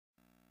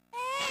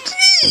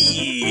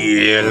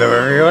Hello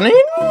everyone,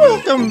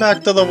 welcome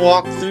back to the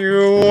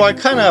walkthrough. I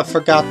kind of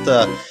forgot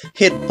to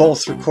hit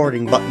both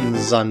recording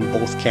buttons on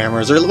both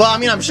cameras. Well, I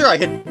mean, I'm sure I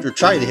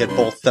tried to hit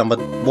both of them, but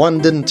one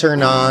didn't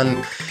turn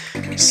on.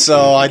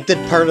 So I did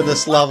part of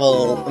this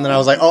level, and then I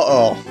was like,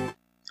 uh-oh,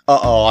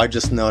 I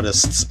just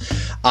noticed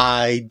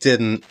I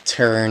didn't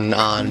turn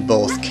on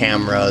both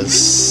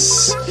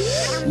cameras.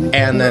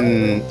 And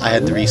then I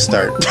had to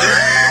restart.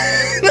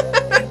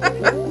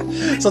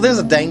 So there's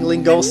a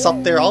dangling ghost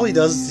up there. All he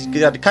does is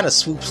he kind of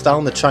swoops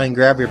down to try and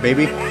grab your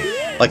baby.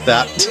 Like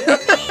that.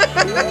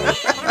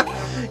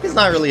 He's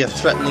not really a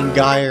threatening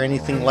guy or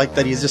anything like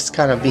that. He's just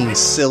kind of being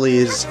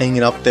silly, just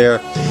hanging up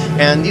there.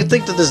 And you'd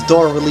think that this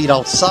door would lead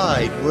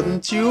outside,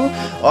 wouldn't you?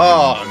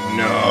 Oh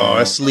no,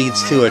 this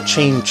leads to a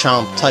chain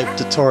chomp type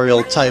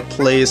tutorial type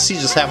place.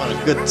 He's just having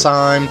a good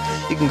time.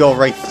 You can go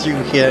right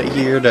through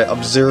here to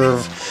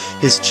observe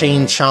his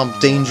chain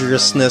chomp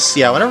dangerousness.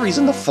 Yeah, whenever he's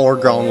in the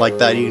foreground like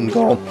that, you can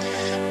go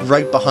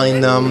right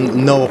behind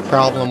them, no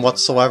problem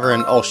whatsoever.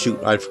 And oh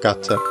shoot, I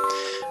forgot to...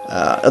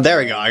 there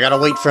we go, I gotta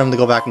wait for him to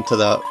go back into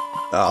the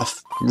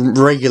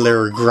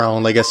regular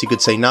ground, I guess you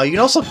could say. Now, you can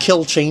also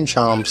kill chain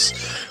chomps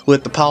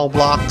with the power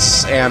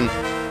blocks, and...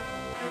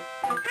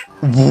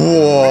 What?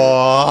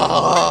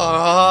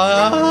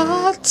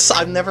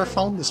 I've never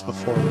found this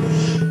before.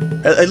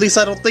 At least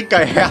I don't think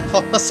I have,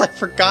 unless I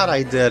forgot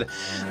I did.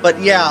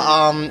 But yeah,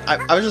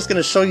 I was just going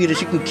to show you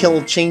that you can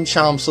kill chain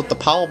chomps with the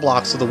power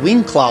blocks of the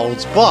wing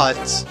clouds, but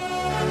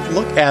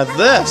look at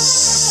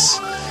this!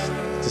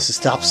 This is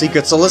top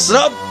secret, so listen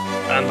up!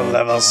 On the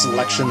level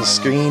selection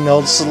screen,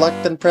 hold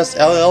select and press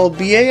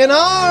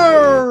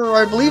LLBAR!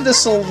 I believe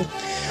this will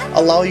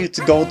allow you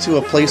to go to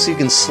a place you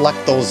can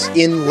select those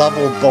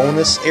in-level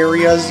bonus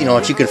areas, you know,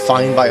 that you could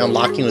find by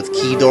unlocking with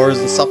key doors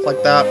and stuff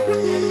like that.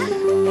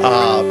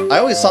 I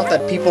always thought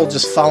that people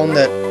just found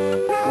that,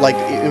 like,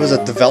 it was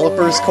a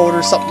developer's code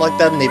or something like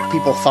that, and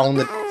people found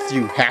it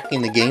through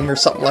hacking the game or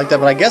something like that,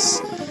 but I guess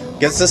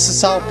this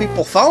is how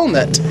people found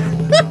it.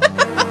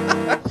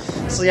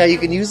 So yeah, you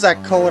can use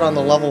that code on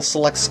the level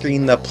select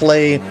screen to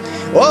play...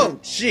 Whoa,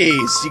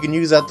 jeez! You can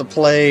use that to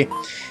play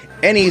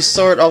any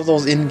sort of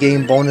those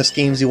in-game bonus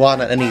games you want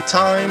at any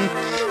time.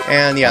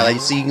 And yeah,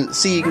 so you can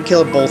see you can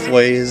kill it both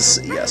ways.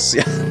 Yes,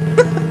 yeah.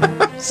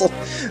 So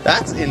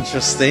that's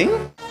interesting.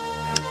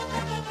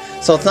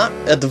 So it's not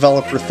a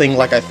developer thing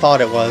like I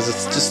thought it was,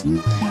 it's just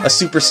a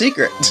super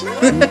secret.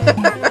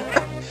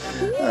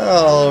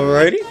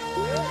 Alrighty.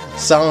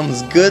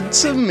 Sounds good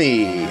to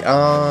me.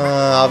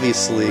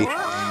 Obviously.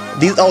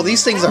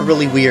 These things are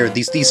really weird.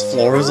 These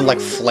floors are like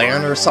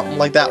flan or something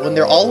like that. When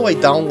they're all the way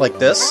down like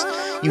this,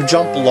 you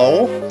jump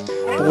low,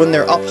 but when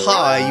they're up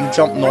high, you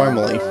jump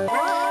normally.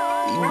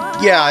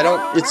 Yeah,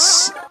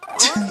 it's...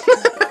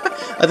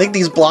 I think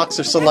these blocks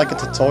are sort of like a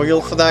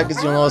tutorial for that,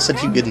 because you'll notice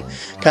that you can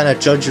kind of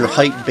judge your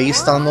height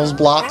based on those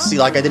blocks. See,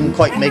 like, I didn't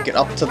quite make it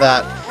up to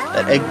that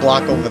egg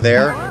block over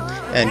there.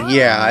 And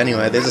yeah,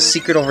 anyway, there's a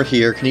secret over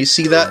here. Can you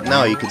see that?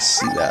 Now you can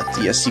see that.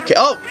 Yes, you can.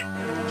 Oh!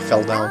 It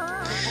fell down.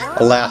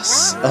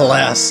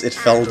 Alas, it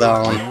fell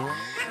down.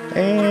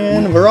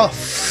 And we're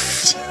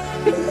off.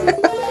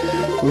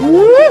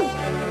 Woo!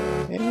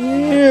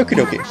 Okie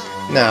dokie.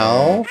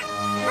 Now,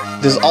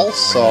 there's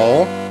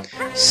also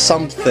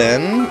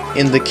something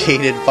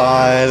indicated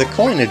by the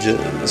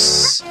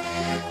coinages.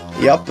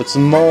 Yep, it's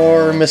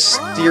more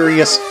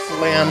mysterious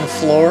flan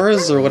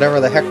floors, or whatever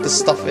the heck this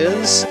stuff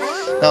is.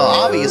 Now,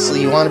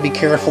 obviously, you want to be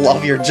careful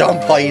of your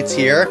jump heights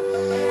here.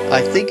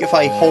 I think if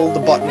I hold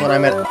the button when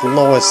I'm at the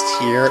lowest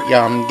here,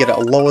 yeah, I'm gonna get a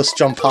lowest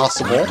jump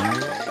possible.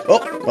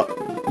 Oh,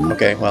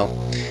 okay, well,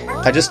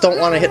 I just don't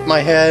want to hit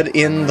my head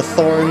in the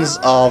thorns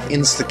of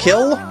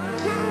insta-kill.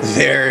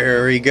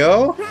 There we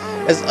go.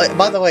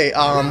 By the way,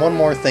 one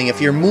more thing.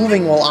 If you're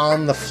moving while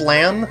on the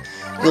flan,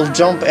 you'll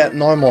jump at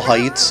normal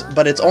heights,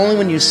 but it's only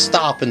when you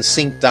stop and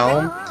sink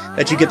down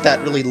that you get that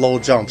really low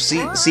jump. See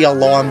how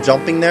low I'm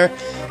jumping there?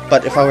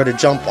 But if I were to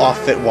jump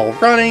off it while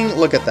running,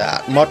 look at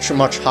that. Much,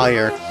 much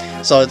higher.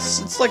 So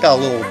it's like a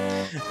little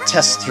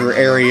tester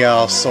area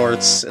of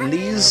sorts. And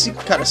these, you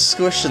can kind of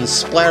squish and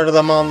splatter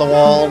them on the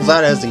walls.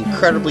 That is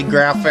incredibly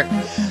graphic.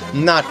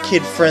 Not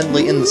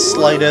kid-friendly in the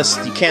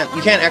slightest. You can't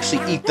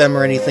actually eat them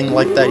or anything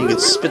like that. You can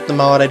spit them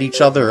out at each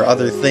other or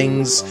other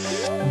things.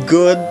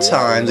 Good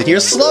times. And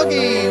here's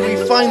Sluggy! We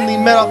finally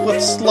met up with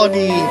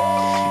Sluggy!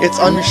 It's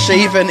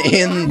Unshaven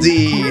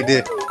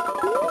indeed!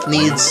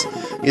 Needs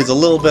a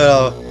little bit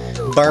of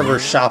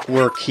barbershop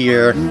work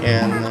here,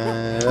 and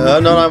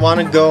no, I want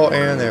to go,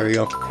 and there we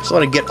go. Just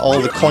want to get all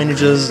the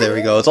coinages, there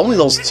we go. It's only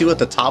those two at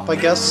the top, I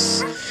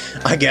guess,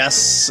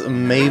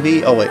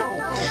 maybe. Oh wait,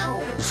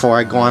 before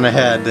I go on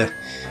ahead,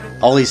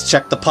 always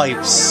check the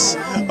pipes.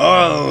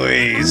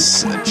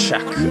 Always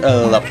check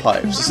the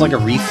pipes. It's like a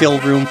refill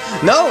room.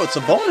 No, it's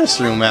a bonus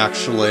room,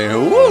 actually.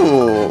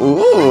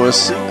 Ooh, a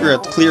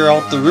secret, clear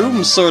out the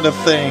room sort of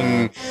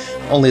thing.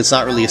 Only it's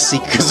not really a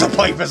secret because the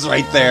pipe is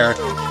right there.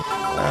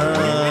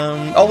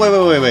 Oh,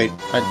 wait.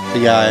 I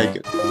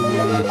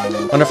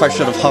wonder if I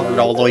should have hovered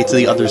all the way to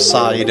the other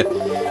side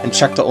and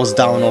checked what was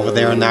down over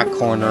there in that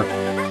corner.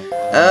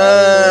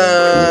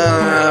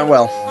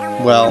 Well.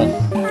 Well,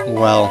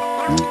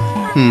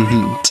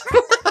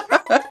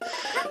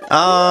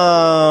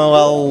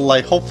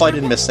 I hope I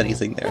didn't miss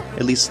anything there.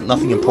 At least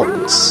nothing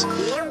important.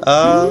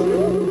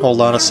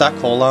 Hold on a sec.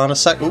 Ooh,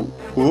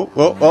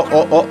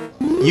 oh.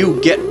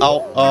 You get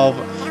out of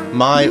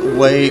my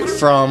way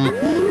from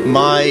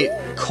my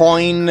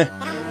coin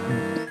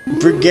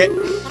brigade.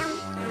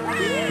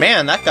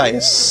 Man, that guy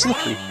is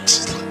slippery.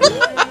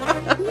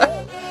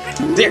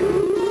 There,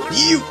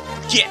 you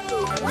get.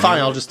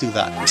 Fine, I'll just do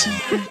that.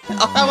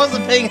 I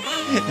wasn't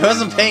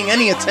paying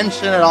any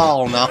attention at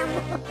all. No,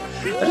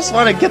 I just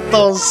want to get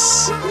those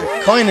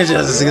coinages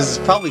because there's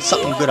probably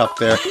something good up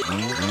there.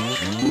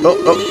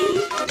 Oh.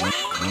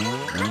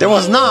 There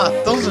was not.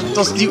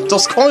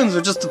 Those coins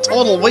are just a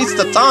total waste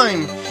of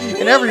time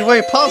in every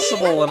way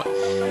possible. And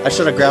I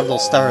should have grabbed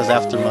those stars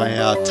after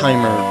my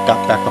timer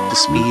got back up to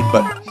speed.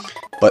 But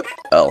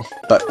well.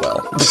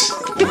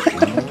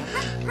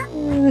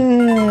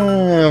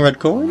 Red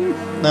coin?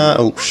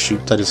 Oh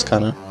shoot, I just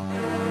kinda...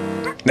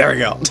 There we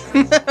go.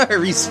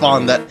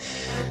 Respawned that.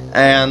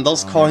 And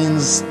those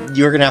coins,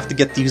 you're gonna have to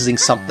get using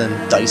something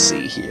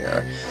dicey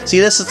here. See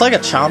this? It's like a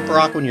chomp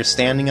rock when you're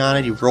standing on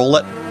it, you roll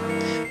it.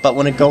 But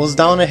when it goes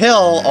down a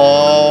hill,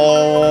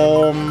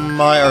 oh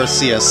my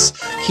Arceus.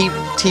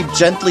 Keep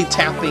gently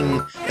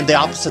tapping in the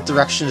opposite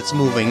direction it's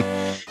moving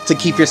to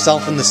keep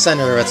yourself in the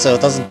center of it so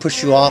it doesn't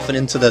push you off and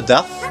into the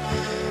death.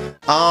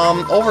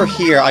 Over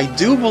here, I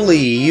do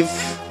believe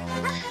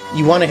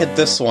you want to hit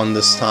this one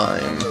this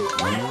time,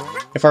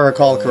 if I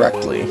recall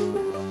correctly.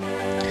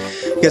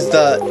 Because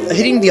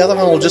hitting the other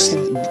one will just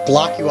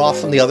block you off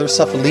from the other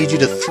stuff and lead you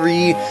to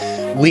 3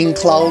 wing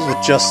clouds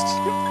with just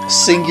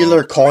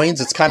singular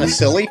coins. It's kind of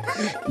silly,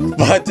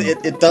 but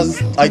it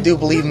does, I do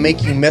believe,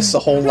 make you miss a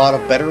whole lot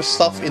of better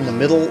stuff in the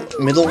middle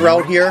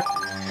route here.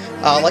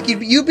 Like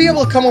you'd be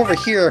able to come over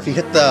here if you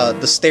hit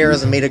the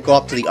stairs and made it go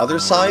up to the other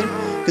side,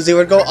 because they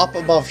would go up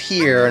above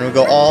here and would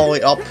go all the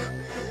way up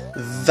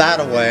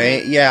that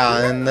way,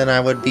 yeah, and then I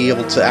would be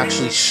able to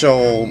actually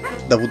show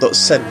the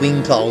said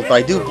wing cloud, but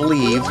I do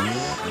believe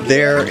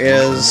there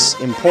is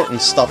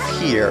important stuff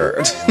here.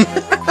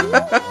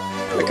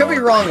 I could be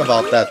wrong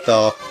about that,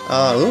 though.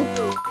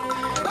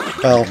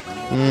 Well,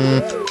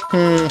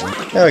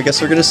 yeah, I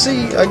guess we're gonna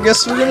see.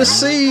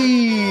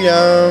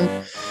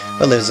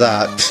 Well, there's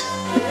that.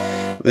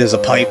 There's a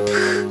pipe.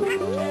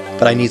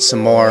 But I need some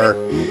more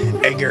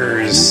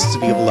eggers to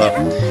be able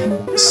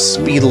to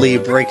speedily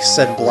break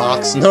said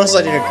blocks. Notice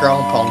I did a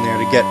ground pound there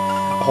to get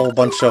a whole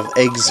bunch of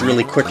eggs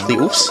really quickly.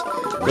 Oops.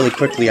 Really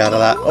quickly out of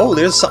that. Oh,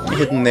 there's something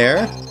hidden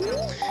there.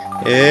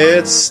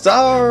 It's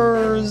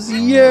stars!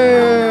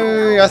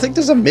 Yay! I think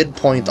there's a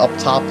midpoint up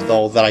top,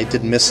 though, that I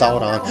did miss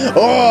out on.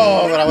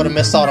 Oh, but I would have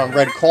missed out on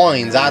red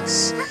coins.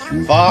 That's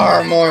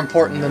far more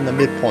important than the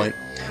midpoint.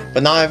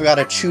 But now I've got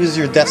to choose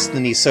your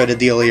destiny, sort of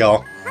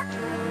dealio.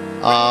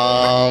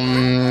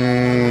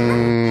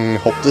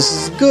 Hope this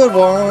is a good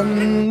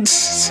one.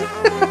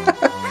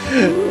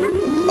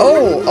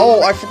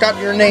 oh, I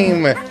forgot your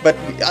name. But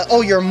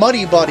oh, you're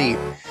Muddy Buddy.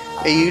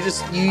 Hey, you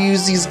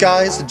use these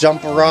guys to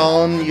jump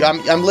around.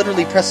 I'm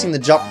literally pressing the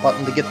jump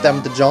button to get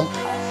them to jump.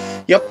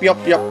 Yep.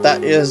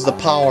 That is the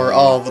power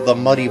of the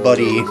Muddy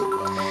Buddy.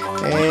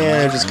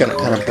 And I'm just gonna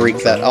kind of break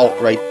that out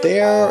right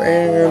there.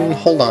 And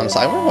hold on, so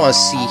I want to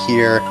see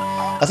here.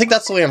 I think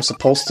that's the way I'm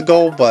supposed to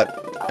go, but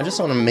I just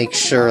want to make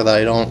sure that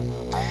I don't...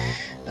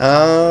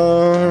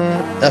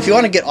 Now if you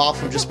want to get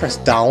off and just press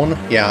down,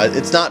 yeah,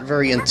 it's not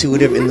very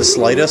intuitive in the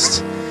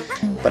slightest.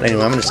 But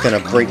anyway, I'm just going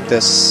to break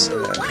this.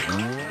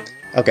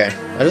 Okay,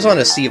 I just want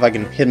to see if I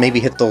can maybe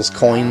hit those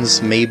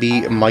coins.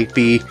 Maybe, might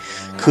be,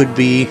 could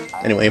be.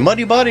 Anyway,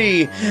 Muddy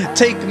Buddy,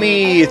 take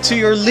me to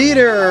your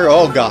leader!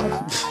 Oh god.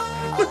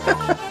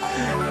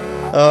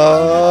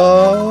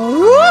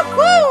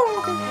 Woohoo!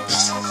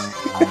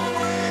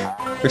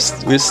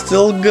 We're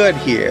still good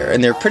here,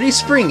 and they're pretty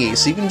springy,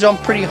 so you can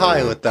jump pretty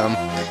high with them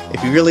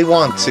if you really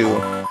want to.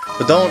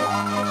 But don't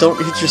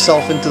hit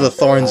yourself into the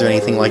thorns or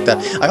anything like that.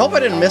 I hope I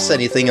didn't miss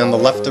anything on the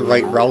left or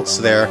right routes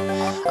there.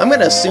 I'm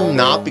gonna assume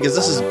not, because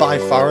this is by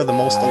far the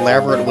most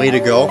elaborate way to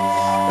go.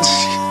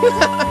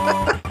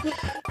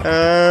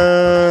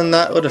 And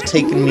that would have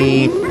taken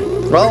me...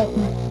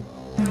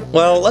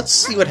 Well, let's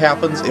see what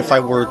happens if I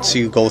were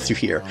to go through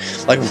here.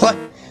 Like,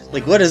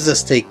 what does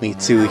this take me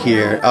to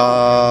here?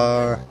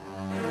 Oh,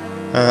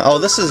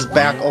 this is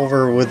back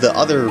over with the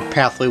other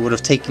pathway would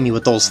have taken me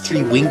with those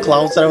 3 wing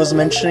clouds that I was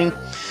mentioning.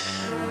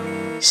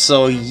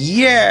 So,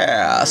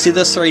 yeah, see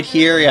this right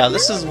here? Yeah,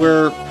 this is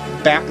where,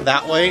 back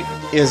that way,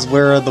 is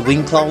where the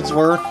wing clouds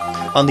were.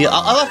 I'll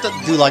have to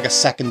do like a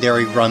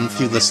secondary run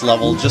through this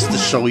level just to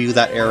show you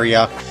that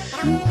area.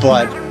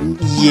 But,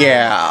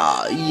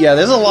 yeah,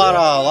 there's a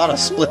lot of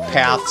split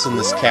paths in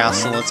this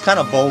castle. It's kind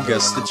of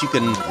bogus that you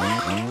can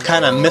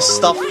kind of miss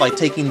stuff by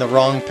taking the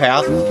wrong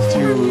path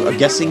through a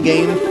guessing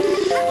game.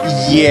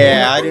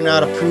 Yeah, I do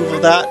not approve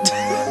of that.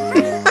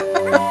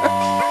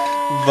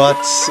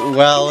 But,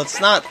 well, it's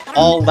not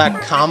all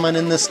that common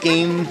in this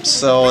game,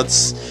 so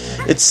it's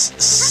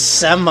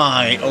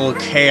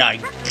semi-okay, I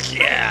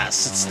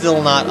Yes, it's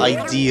still not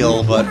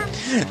ideal, but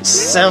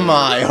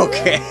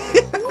semi-okay.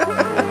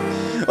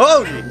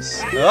 Oh,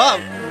 jeez. Oh, I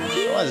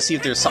wanted to see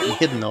if there's something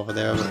hidden over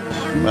there, but,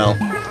 well,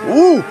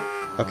 ooh!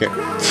 Okay.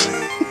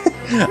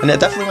 And I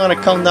definitely want to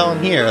come down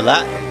here,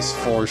 that is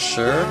for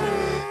sure.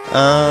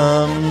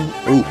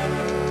 Ooh,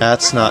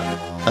 that's not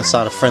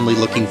a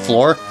friendly-looking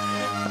floor.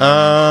 Did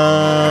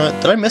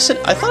I miss it?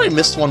 I thought I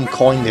missed one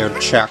coin there to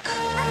check.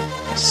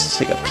 Let's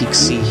take a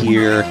peek-see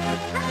here.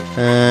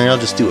 I'll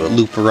just do a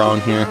loop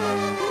around here.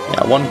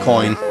 Yeah, one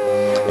coin.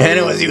 And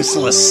it was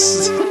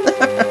useless!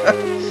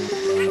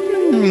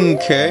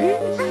 Okay.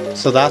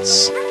 So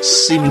that's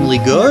seemingly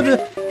good.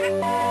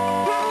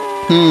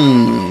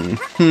 I'm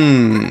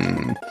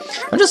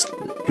just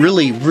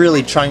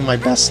really trying my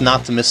best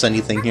not to miss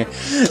anything here.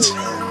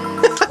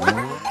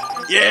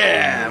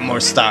 Yeah! More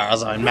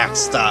stars on max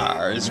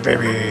stars,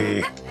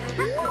 baby!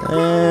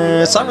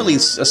 It's not really a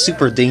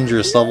super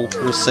dangerous level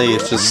per se,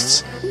 it's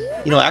just...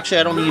 You know, actually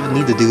I don't even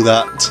need to do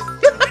that.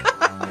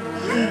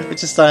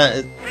 It's just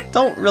I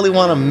don't really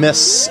want to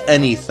miss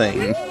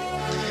anything.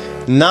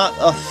 Not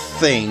a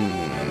thing.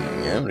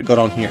 I'm gonna go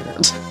down here.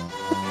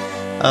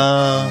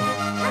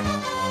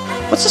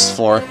 What's this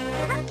for?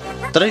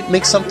 Did I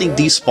make something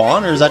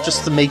despawn, or is that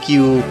just to make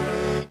you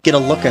get a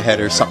look ahead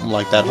or something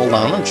like that? Hold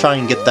on, I'm gonna try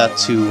and get that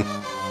to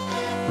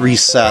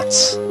reset.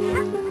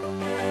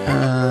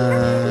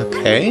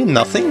 Okay,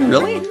 nothing?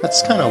 Really?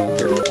 That's kind of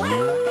weird.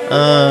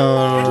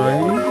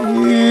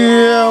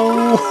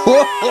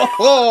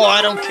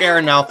 I don't care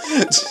now.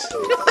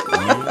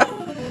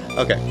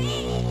 Okay,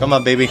 come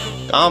on, baby.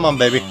 Come on,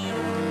 baby.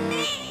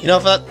 You know,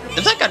 if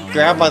that got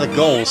grabbed by the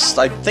ghost,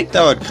 I think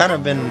that would kind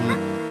of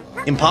been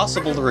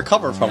impossible to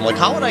recover from. Like,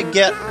 how would I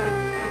get...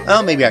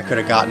 Oh, maybe I could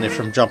have gotten it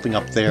from jumping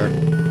up there.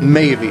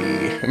 Maybe.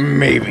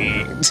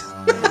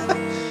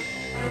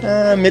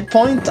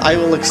 Midpoint, I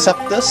will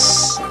accept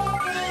this,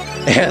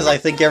 as I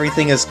think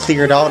everything is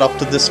cleared out up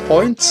to this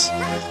point.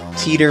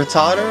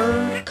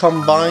 Teeter-totter,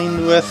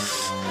 combined with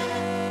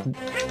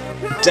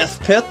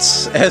Death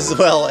Pits, as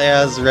well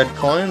as red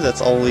coins.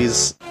 That's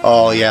always...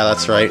 Oh, yeah,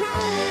 that's right.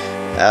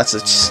 That's a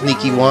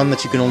sneaky one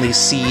that you can only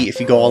see if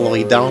you go all the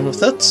way down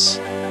with it.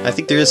 I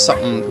think there is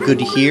something good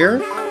here.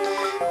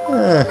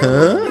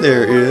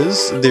 There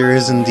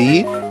is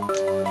indeed.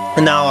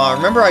 And now,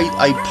 remember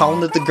I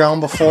pounded the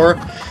ground before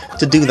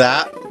to do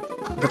that?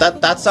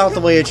 But that's not the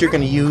way that you're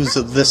going to use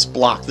this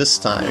block this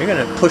time. You're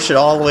going to push it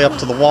all the way up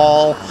to the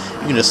wall,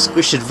 you're going to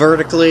squish it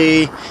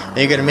vertically, and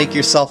you're going to make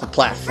yourself a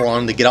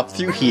platform to get up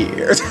through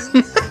here.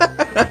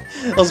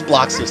 Those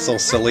blocks are so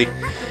silly.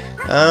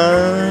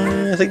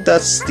 I think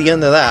that's the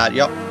end of that.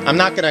 Yep. I'm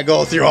not gonna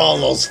go through all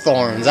those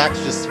thorns. That's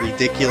just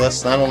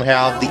ridiculous. I don't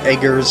have the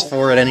eggers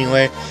for it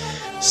anyway.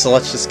 So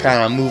let's just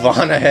kind of move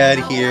on ahead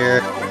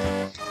here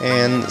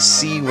and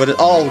see what it...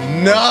 Oh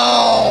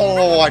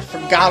no! I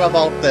forgot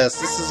about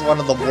this. This is one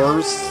of the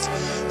worst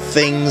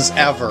things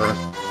ever.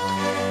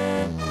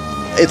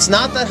 It's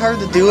not that hard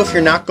to do if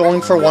you're not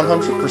going for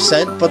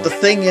 100%, but the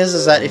thing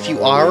is that if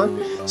you are,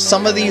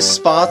 some of these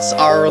spots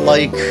are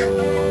like...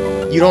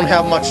 You don't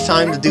have much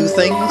time to do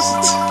things.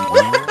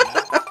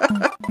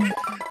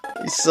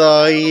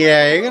 So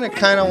yeah, you're gonna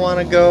kind of want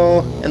to go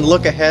and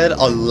look ahead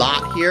a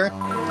lot here.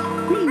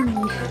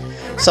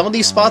 Some of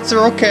these spots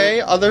are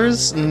okay,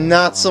 others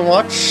not so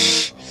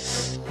much.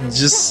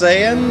 Just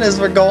saying, as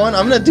we're going,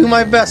 I'm gonna do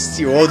my best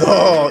here.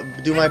 Although,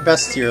 do my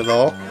best here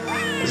though.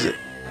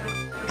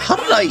 How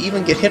did I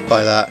even get hit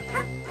by that?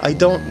 I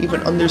don't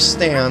even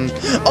understand.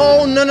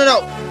 Oh no!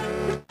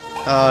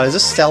 Is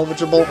this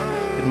salvageable?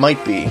 It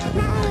might be.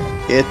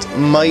 It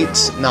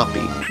might not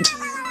be.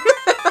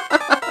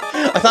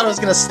 I thought I was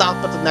gonna stop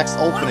at the next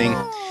opening.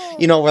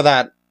 You know, where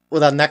that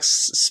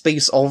next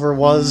space over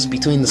was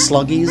between the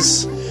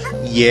Sluggies?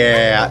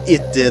 Yeah,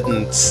 it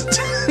didn't.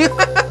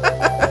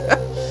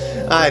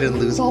 I didn't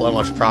lose all that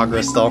much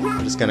progress though.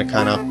 I'm just gonna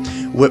kinda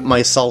whip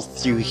myself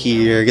through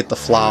here, get the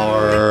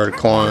flower, the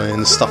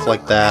coins, stuff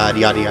like that,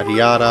 yada yada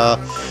yada.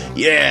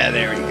 Yeah,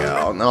 there we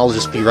go. And I'll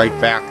just be right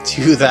back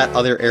to that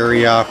other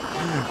area.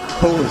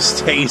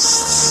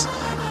 Post-hastes.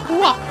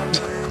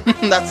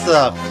 That's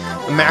the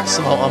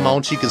maximum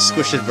amount you can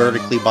squish it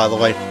vertically, by the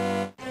way.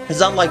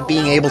 It's not like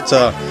being able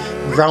to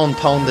ground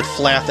pound it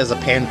flat as a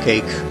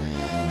pancake.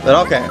 But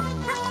okay.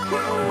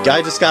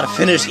 I just gotta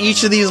finish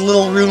each of these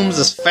little rooms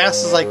as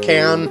fast as I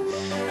can.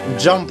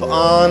 Jump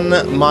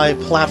on my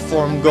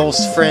platform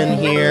ghost friend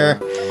here,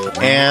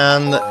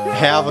 and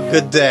have a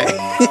good day.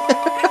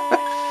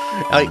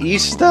 I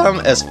each them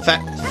as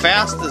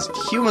fast as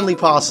humanly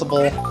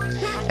possible.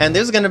 And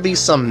there's gonna be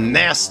some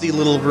nasty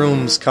little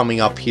rooms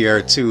coming up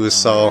here too,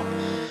 so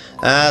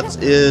that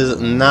is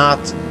not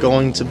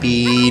going to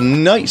be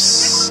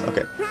nice.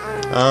 Okay,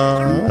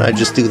 I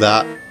just do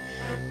that.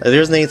 There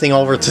isn't anything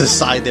over to the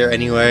side there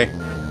anyway.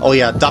 Oh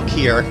yeah, duck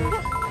here.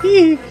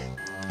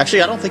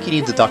 Actually, I don't think you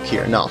need to duck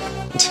here. No.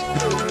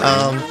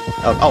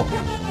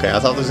 Okay. I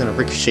thought it was gonna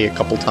ricochet a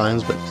couple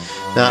times, but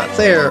not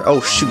there. Oh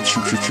shoot!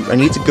 I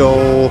need to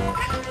go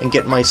and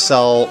get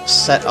myself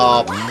set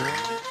up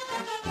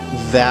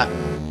that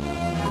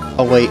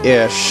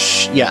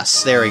away-ish.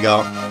 Yes, there we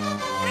go.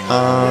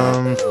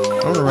 I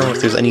don't remember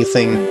if there's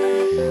anything...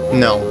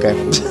 No, okay.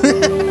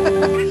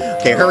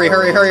 Okay, hurry,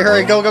 hurry, hurry,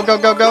 hurry, go, go, go,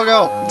 go, go,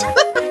 go!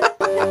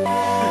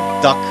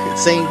 Duck,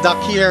 it's saying duck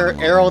here,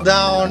 arrow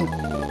down.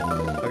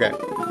 Okay,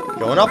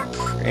 going up,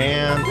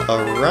 and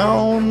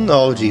around...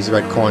 Oh, geez,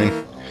 red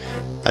coin.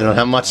 I don't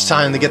have much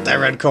time to get that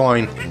red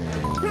coin.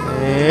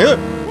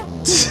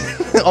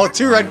 Oh,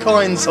 2 red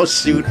coins, oh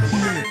shoot.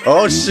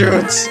 Oh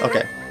shoot!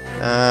 Okay,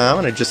 I'm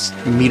gonna just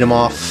meet him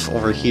off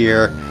over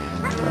here.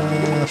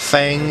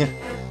 Fang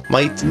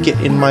might get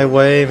in my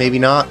way, maybe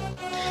not.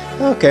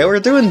 Okay,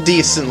 we're doing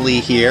decently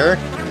here.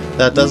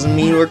 That doesn't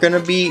mean we're gonna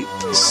be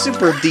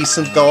super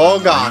decent though. Oh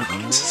god.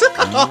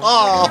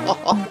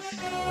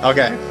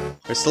 Okay,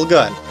 we're still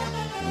good.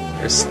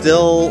 We're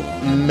still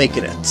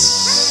making it.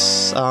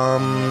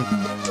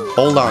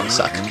 Hold on a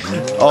sec.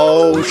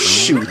 Oh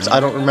shoot, I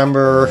don't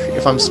remember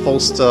if I'm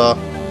supposed to...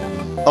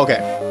 Okay.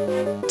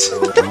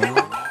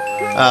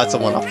 It's a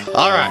 1-up.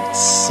 Alright,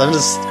 so I'm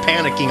just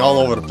panicking all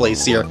over the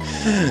place here.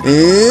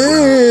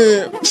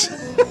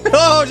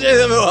 Oh,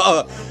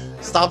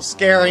 stop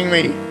scaring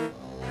me.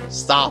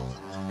 Stop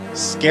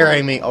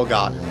scaring me. Oh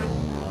god.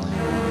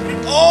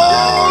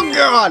 Oh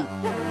god!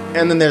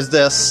 And then there's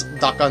this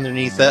duck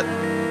underneath it.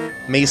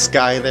 Mace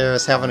guy there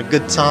is having a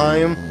good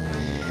time.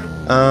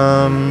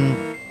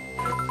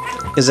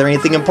 Is there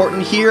anything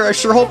important here? I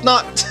sure hope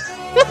not.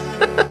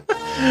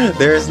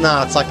 There is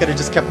not, so I could have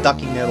just kept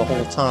ducking there the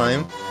whole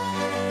time.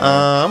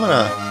 I'm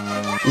gonna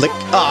lick...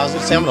 Oh, I was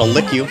gonna say I'm gonna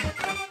lick you.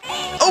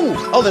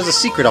 Oh! Oh, there's a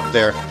secret up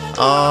there.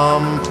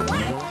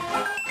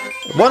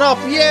 1-up!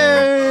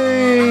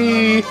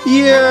 Yay!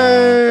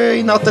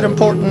 Yay! Nothing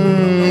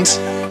important!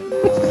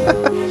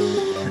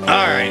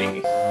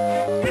 Alrighty.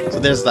 So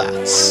there's that.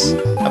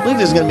 I believe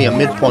there's gonna be a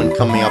midpoint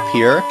coming up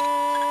here.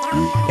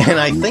 And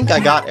I think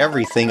I got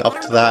everything up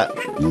to that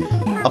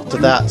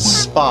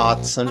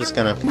spot, so I'm just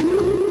gonna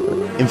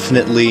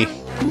infinitely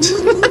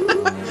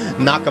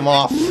knock them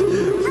off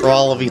for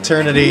all of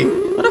eternity.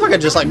 What if I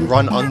could just like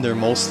run under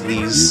most of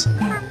these,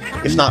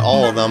 if not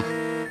all of them?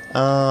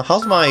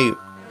 How's my...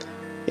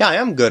 Yeah, I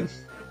am good.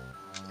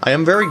 I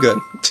am very good.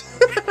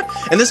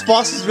 And this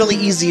boss is really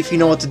easy if you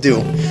know what to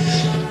do.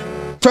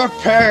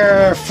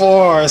 Prepare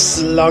for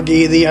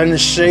Sluggy the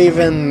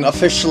Unshaven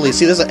officially.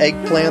 See, there's an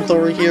eggplant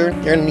over here.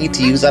 You're gonna need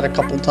to use that a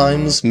couple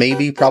times,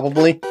 maybe,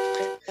 probably.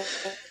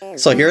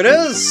 So here it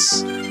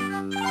is.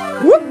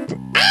 Whoop!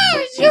 Ah,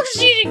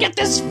 Yoshi, to get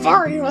this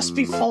far, you must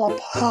be full of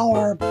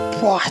power,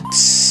 but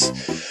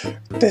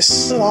this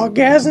slug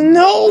has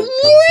no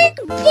weak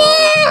points.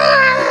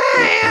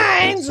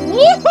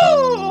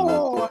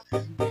 Woohoo!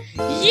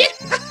 Yeah!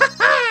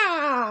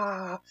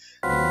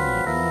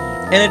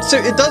 And it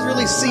does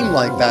really seem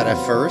like that at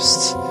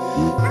first.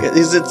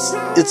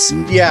 It's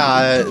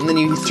yeah, and then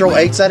you throw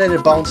eggs at it,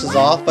 it bounces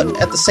off, but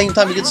at the same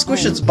time you can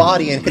squish its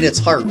body and hit its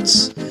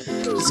hearts.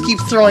 Just keep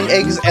throwing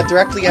eggs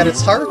directly at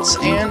its hearts,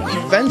 and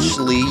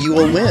eventually you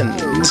will win.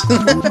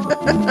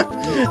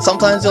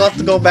 Sometimes you'll have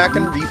to go back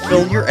and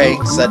refill your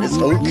eggs, that is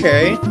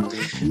okay.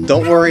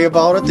 Don't worry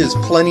about it, there's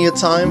plenty of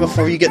time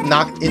before you get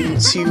knocked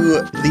into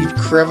the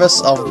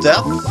crevice of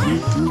death.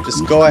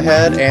 Just go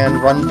ahead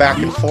and run back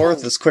and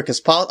forth as quick as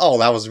possible. Oh,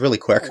 that was really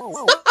quick.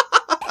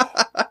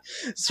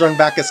 Just run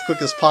back as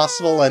quick as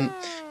possible, and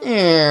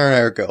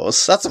there it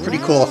goes. That's a pretty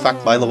cool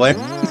effect, by the way.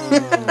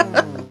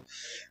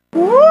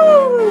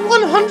 Woo!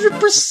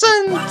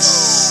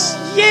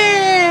 100%!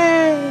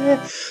 Yeah!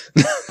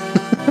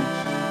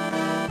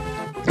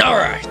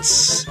 Alright.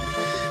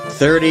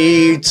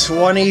 30,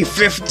 20,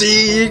 50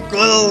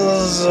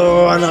 equals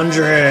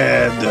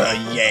 100.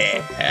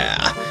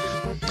 Yeah!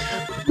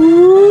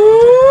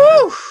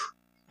 Woo!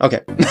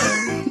 Okay.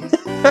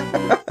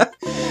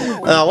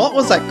 What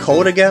was that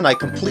code again? I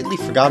completely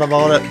forgot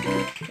about it.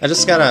 I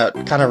just gotta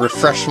kind of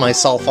refresh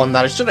myself on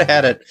that. I should have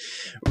had it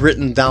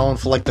written down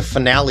for like the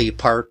finale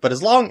part, but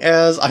as long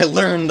as I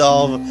learned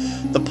of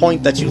the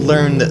point that you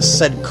learned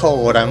said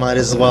code, I might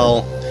as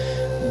well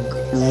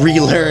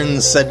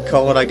relearn said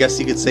code, I guess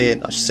you could say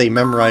it. I should say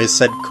memorize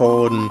said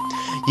code and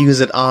use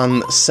it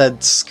on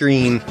said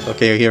screen.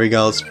 Okay, here we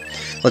go.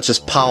 Let's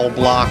just power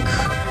block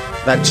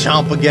that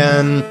chomp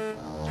again.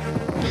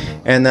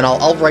 And then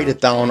I'll write it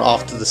down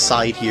off to the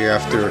side here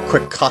after a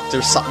quick cut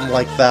or something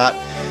like that.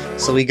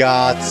 So we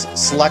got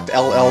select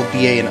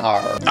LLBA and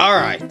R.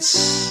 Alright,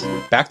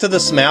 back to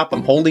this map.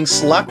 I'm holding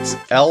select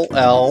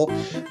LLBAR.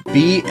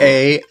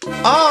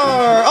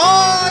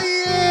 Oh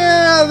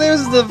yeah,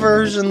 there's the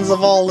versions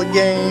of all the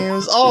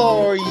games.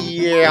 Oh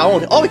yeah.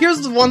 Oh,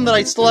 here's the one that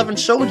I still haven't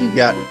showed you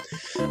yet.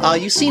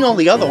 You've seen all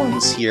the other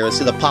ones here.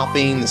 So the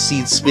popping, the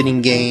seed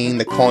spinning game,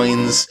 the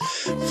coins,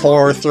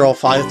 4 throw,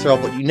 5 throw,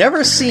 but you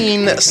never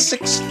seen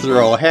 6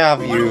 throw,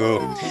 have you?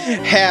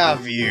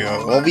 Have you?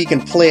 Well, we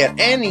can play it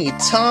any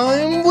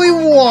time we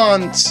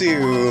want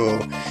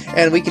to.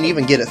 And we can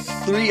even get a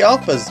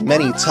 3-up as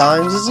many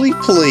times as we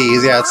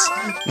please. Yeah,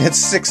 it's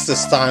 6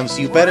 this time,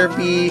 so you better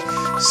be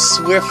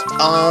swift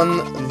on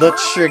the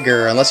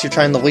trigger, unless you're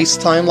trying to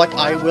waste time like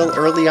I will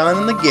early on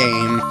in the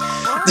game.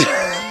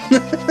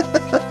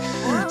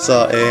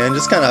 So, and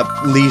just kind of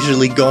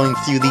leisurely going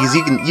through these.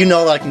 You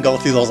know that I can go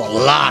through those a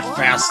lot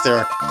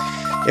faster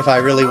if I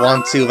really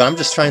want to, but I'm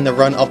just trying to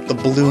run up the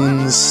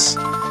balloons,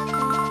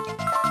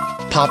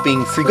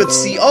 popping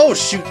frequency. Oh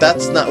shoot,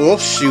 that's not. Oh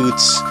shoot,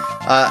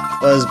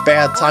 was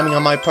bad timing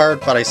on my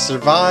part, but I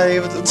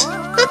survived.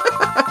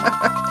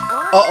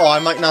 Uh-oh, I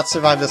might not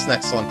survive this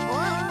next one.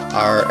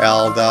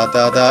 RL da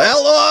da da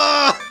L.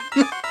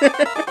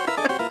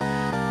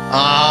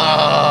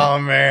 Oh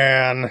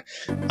man,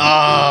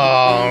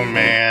 oh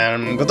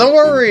man, but don't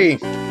worry.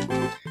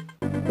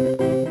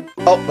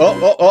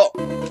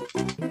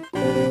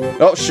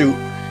 Oh shoot.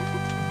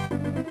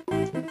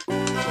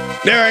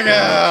 There we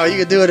go! You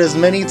can do it as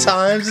many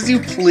times as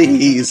you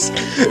please.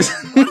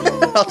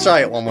 I'll try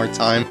it one more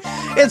time.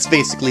 It's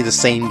basically the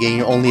same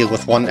game, only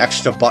with one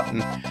extra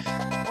button.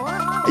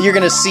 You're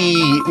gonna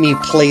see me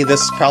play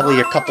this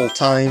probably a couple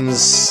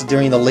times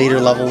during the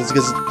later levels,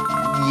 because,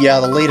 yeah,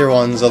 the later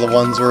ones are the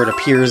ones where it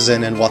appears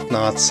in and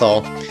whatnot,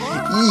 so...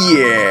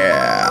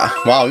 yeah!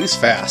 Wow, he's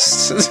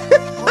fast.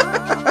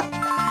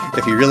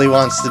 If he really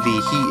wants to be,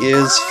 he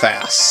is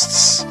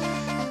fast.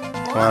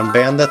 Come on,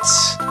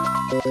 bandits.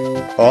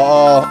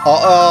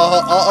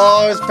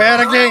 Uh-oh, it's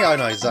panicking! Oh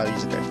no, he's not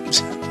using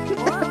it.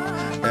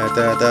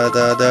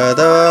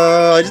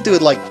 I just do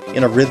it like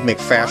in a rhythmic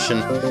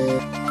fashion.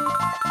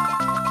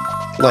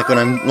 Like when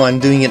I'm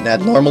doing it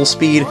at normal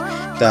speed.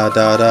 Da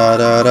da da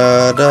da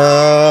da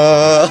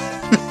da.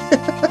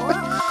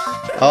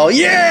 Oh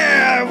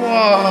yeah, I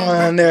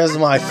won! There's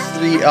my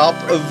 3-up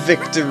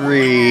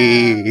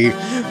victory.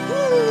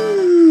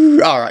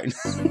 Alright.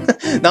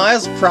 Now,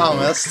 as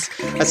promised,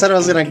 I said I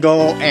was gonna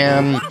go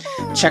and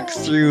check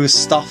through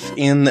stuff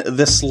in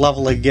this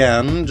level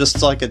again, just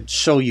so I could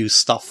show you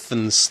stuff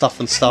and stuff.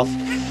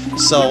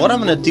 So what I'm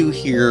gonna do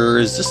here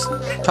is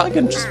probably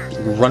gonna just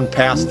run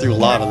past through a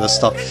lot of this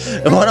stuff.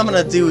 And what I'm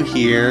gonna do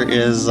here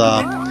is,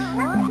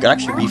 could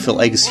actually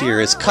refill eggs here,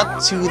 is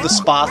cut to the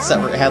spots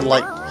that had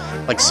like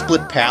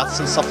split paths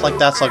and stuff like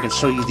that, so I can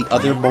show you the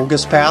other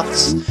bogus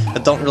paths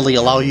that don't really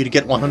allow you to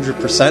get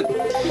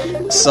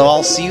 100%. So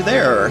I'll see you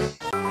there.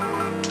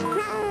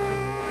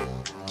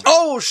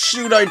 Oh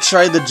shoot, I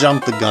tried to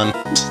jump the gun.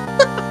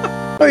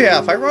 Oh yeah,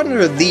 if I run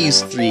under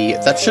these 3,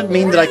 that should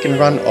mean that I can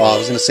run... oh, I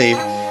was gonna say,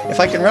 if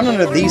I can run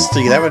under these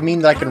 3, that would mean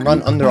that I can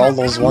run under all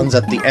those ones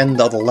at the end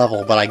of the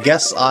level, but I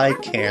guess I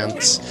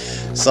can't.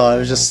 So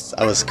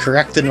I was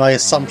correct in my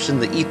assumption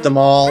to eat them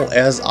all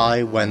as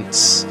I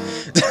went.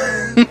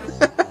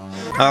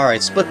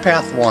 Alright, split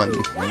path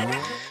 1.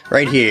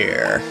 Right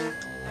here.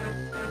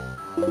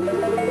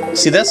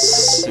 See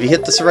this? If you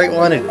hit this right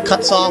one, it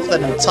cuts off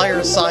that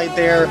entire side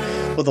there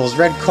where those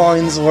red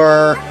coins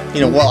were. You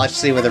know, well, I should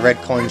say where the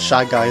red coin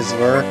Shy Guys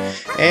were.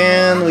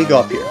 And we go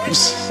up here.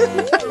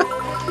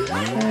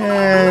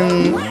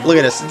 And look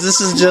at this.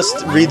 This is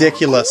just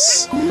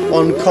ridiculous.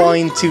 1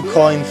 coin, 2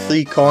 coin,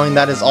 3 coin,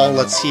 that is all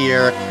that's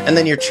here. And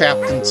then you're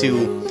trapped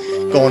into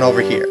going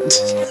over here.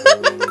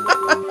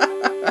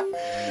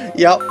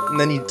 Yep, and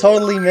then you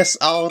totally miss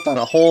out on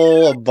a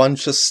whole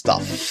bunch of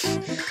stuff.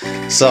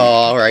 So,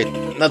 alright,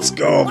 let's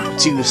go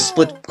to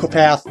split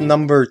path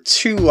number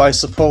 2, I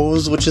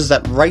suppose, which is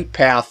that right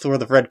path where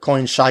the red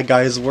coin Shy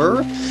Guys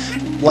were.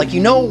 Like,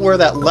 you know where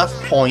that left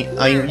point,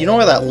 you know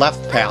where that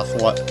left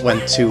path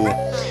went to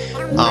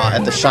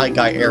at the Shy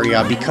Guy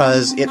area,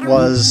 because it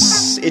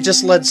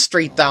just led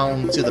straight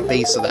down to the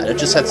base of that. It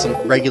just had some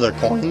regular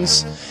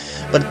coins.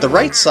 But the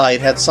right side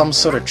had some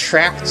sort of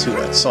track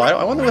to it, so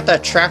I wonder what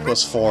that track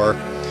was for.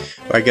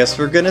 I guess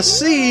we're gonna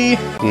see.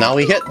 Now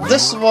we hit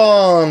this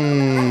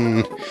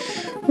one!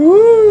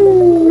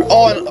 Woo!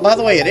 Oh, and by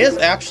the way, it is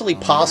actually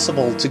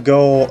possible to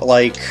go,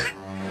 like,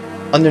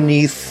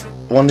 underneath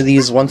one of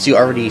these once you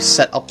already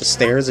set up the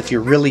stairs if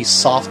you're really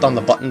soft on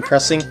the button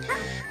pressing.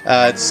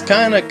 It's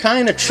kinda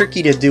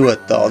tricky to do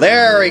it, though.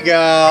 There we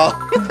go!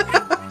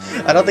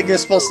 I don't think you're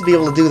supposed to be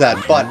able to do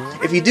that, but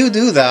if you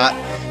do that,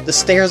 the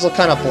stairs will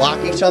kind of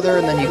block each other,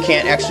 and then you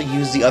can't actually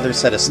use the other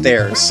set of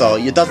stairs, so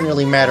it doesn't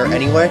really matter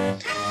anyway.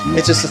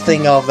 It's just a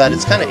thing of that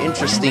it's kind of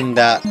interesting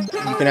that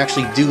you can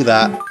actually do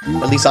that.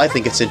 At least I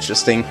think it's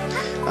interesting.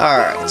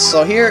 Alright,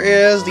 so here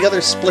is the other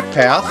split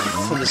path.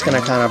 I'm just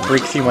gonna kind of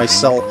break through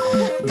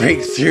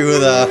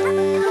the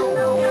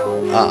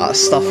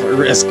stuff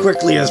as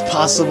quickly as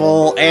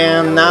possible,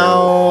 and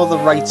now the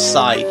right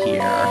side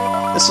here.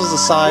 This was the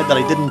side that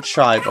I didn't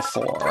try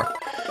before.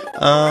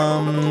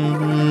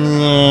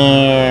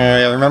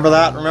 Remember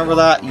that? Remember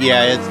that?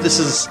 Yeah,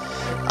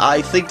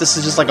 I think this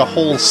is just like a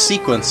whole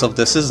sequence of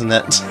this, isn't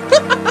it?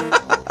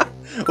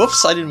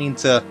 Whoops, I didn't mean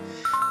to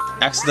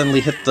accidentally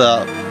hit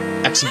the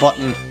X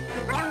button.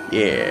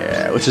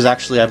 Yeah, which is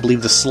actually, I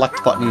believe, the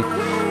select button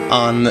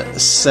on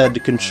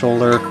said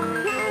controller.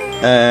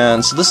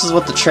 And so this is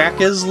what the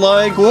track is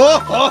like.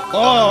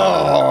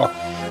 Whoa!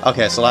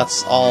 Okay, so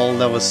that's all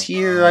that was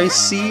here, I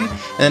see. And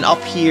then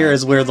up here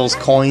is where those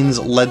coins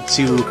led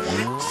to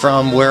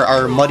from where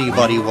our Muddy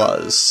Buddy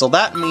was. So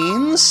that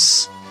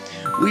means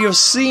We have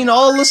seen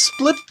all the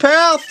split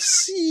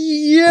paths!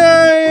 Yay!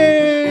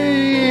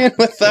 And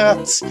with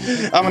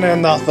that, I'm gonna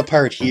end off the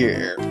part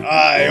here.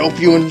 I hope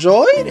you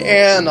enjoyed,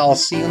 and I'll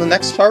see you in the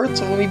next part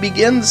when we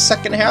begin the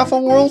second half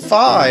of World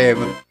 5.